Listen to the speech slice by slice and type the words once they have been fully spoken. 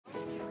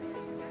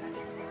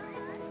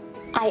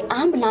I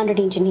am an Android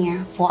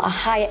engineer for a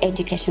higher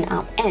education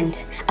app,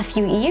 and a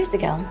few years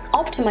ago,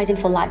 optimizing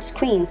for large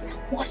screens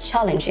was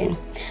challenging.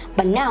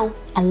 But now,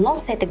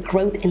 alongside the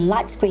growth in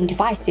large screen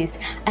devices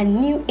and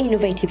new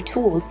innovative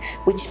tools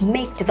which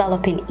make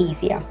developing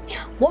easier,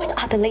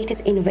 what are the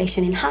latest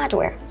innovation in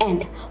hardware,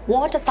 and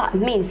what does that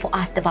mean for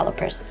us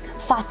developers?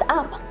 First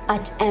up,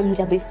 at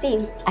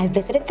MWC, I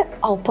visited the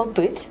OPPO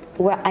booth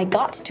where I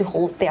got to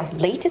hold their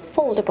latest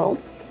foldable,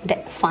 the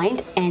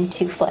Find and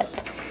to Flip.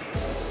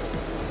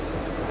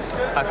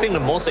 I think the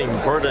most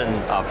important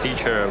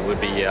feature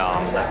would be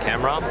the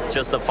camera,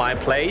 just the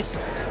fireplace,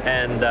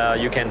 and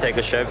you can take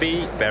a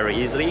selfie very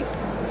easily.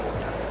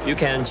 You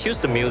can choose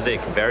the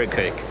music very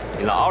quick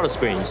in the outer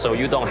screen, so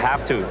you don't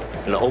have to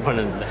open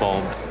the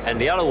phone.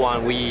 And the other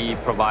one, we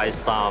provide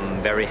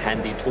some very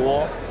handy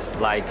tool,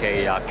 like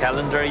a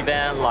calendar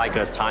event, like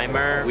a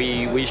timer.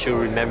 We should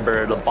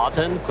remember the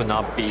button could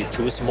not be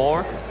too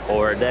small,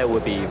 or that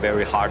would be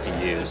very hard to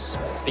use.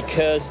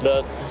 Because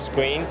the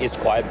screen is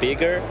quite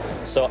bigger,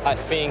 so I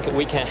think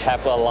we can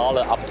have a lot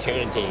of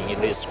opportunity in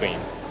this screen.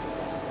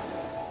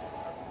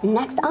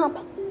 Next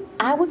up,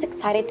 I was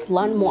excited to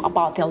learn more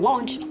about the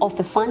launch of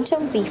the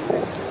Phantom V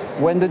Fold.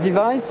 When the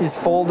device is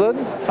folded,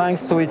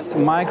 thanks to its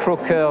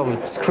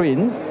micro-curved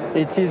screen,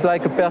 it is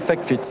like a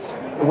perfect fit.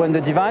 When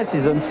the device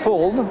is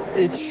unfolded,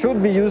 it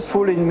should be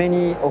useful in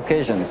many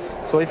occasions.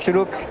 So if you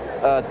look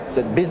at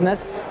the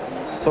business,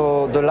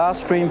 so the large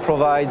screen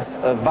provides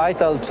a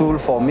vital tool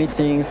for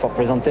meetings, for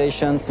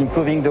presentations,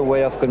 improving the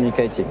way of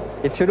communicating.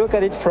 If you look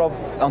at it from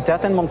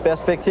entertainment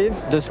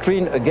perspective, the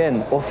screen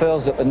again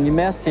offers an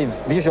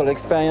immersive visual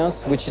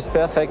experience which is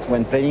perfect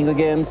when playing the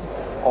games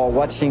or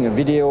watching a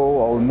video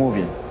or a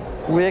movie.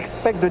 We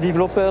expect the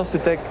developers to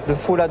take the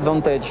full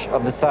advantage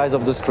of the size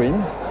of the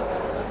screen,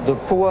 the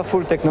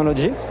powerful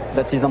technology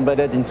that is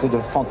embedded into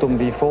the Phantom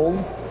V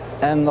Fold,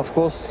 and of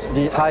course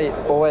the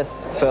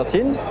iOS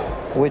 13,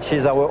 which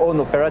is our own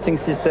operating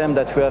system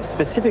that we have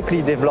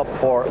specifically developed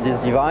for this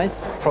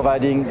device,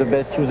 providing the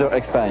best user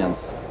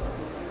experience.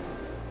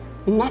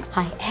 Next,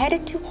 I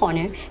headed to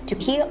HONOR to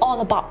hear all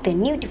about their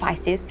new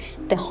devices,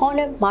 the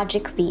HONOR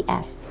Magic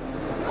VS.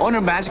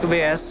 HONOR Magic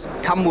VS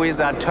comes with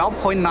a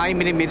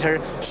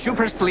 12.9mm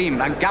super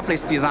slim and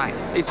gapless design.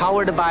 It's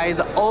powered by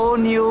the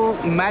all-new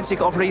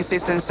Magic operating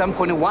system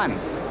 7.1,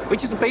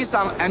 which is based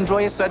on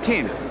Android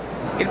 13.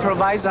 It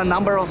provides a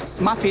number of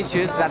smart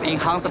features that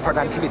enhance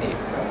productivity.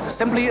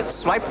 Simply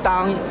swipe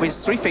down with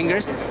 3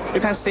 fingers, you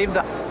can save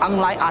the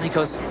online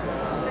articles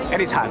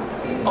anytime.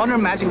 HONOR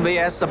Magic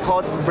VS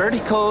supports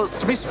vertical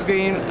split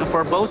screen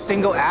for both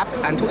single app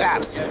and 2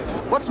 apps.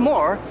 What's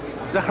more,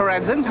 the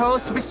horizontal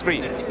split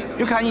screen.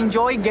 You can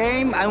enjoy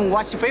game and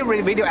watch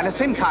favorite video at the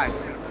same time.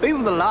 We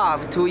would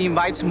love to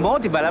invite more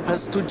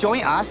developers to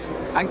join us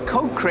and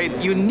co-create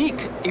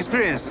unique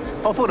experience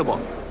for foldable.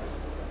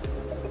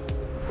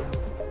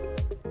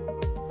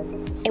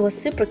 It was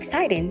super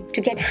exciting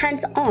to get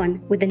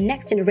hands-on with the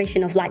next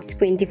generation of large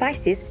screen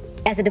devices.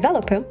 As a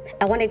developer,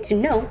 I wanted to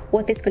know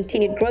what this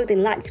continued growth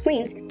in large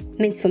screens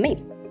means for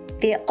me.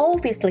 They are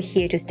obviously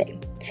here to stay.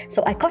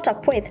 So I caught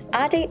up with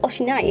Ade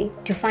Oshineye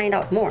to find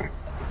out more.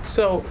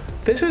 So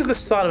this is the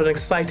start of an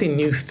exciting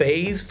new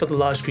phase for the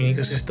large screen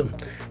ecosystem.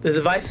 The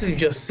devices you've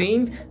just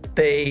seen,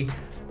 they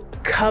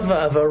cover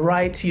a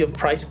variety of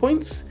price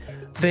points.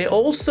 They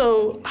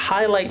also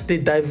highlight the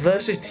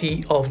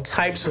diversity of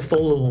types of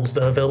foldables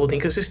that are available in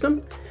the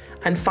ecosystem.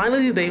 And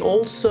finally, they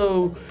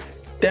also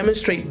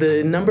demonstrate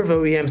the number of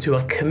OEMs who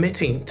are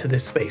committing to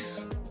this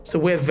space. So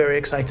we're very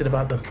excited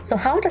about them. So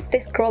how does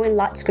this growing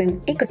large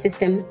screen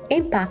ecosystem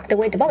impact the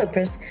way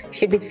developers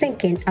should be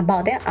thinking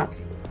about their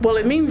apps? Well,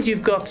 it means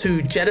you've got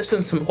to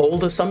jettison some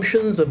old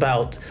assumptions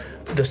about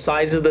the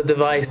size of the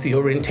device, the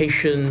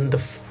orientation,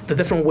 the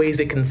different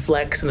ways it can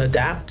flex and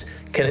adapt.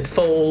 Can it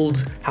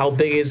fold? How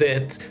big is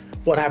it?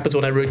 What happens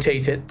when I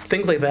rotate it?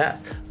 Things like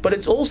that. But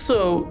it's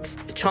also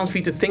a chance for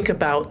you to think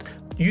about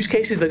use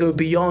cases that go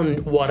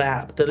beyond one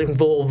app, that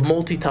involve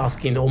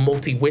multitasking or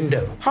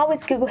multi-window. How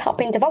is Google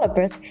helping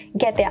developers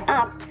get their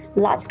apps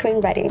large screen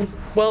ready?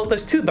 Well,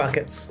 there's 2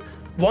 buckets.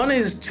 One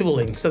is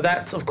tooling. So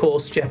that's, of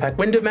course, Jetpack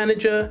Window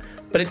Manager,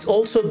 but it's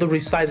also the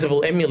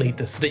resizable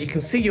emulator so that you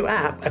can see your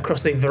app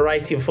across a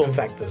variety of form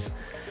factors.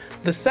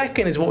 The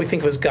second is what we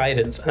think of as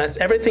guidance, and that's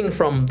everything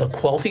from the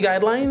quality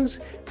guidelines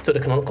to the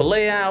canonical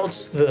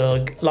layouts,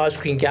 the large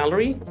screen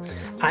gallery,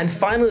 and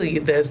finally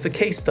there's the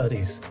case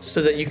studies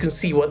so that you can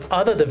see what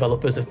other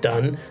developers have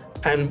done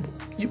and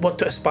what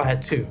to aspire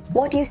to.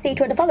 What do you say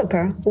to a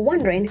developer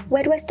wondering,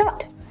 where do I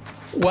start?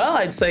 Well,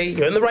 I'd say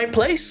you're in the right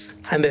place,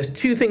 and there's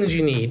 2 things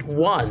you need.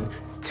 1,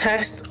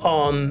 test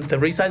on the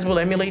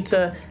resizable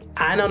emulator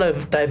and on a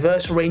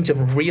diverse range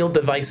of real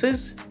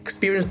devices,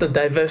 experience the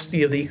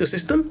diversity of the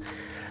ecosystem.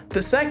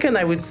 The second,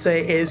 I would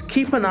say, is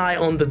keep an eye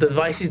on the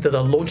devices that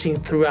are launching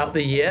throughout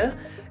the year.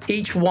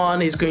 Each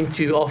one is going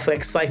to offer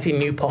exciting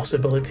new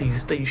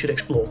possibilities that you should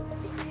explore.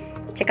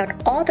 Check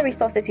out all the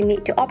resources you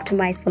need to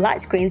optimize for large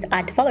screens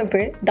at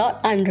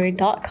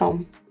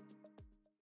developer.android.com.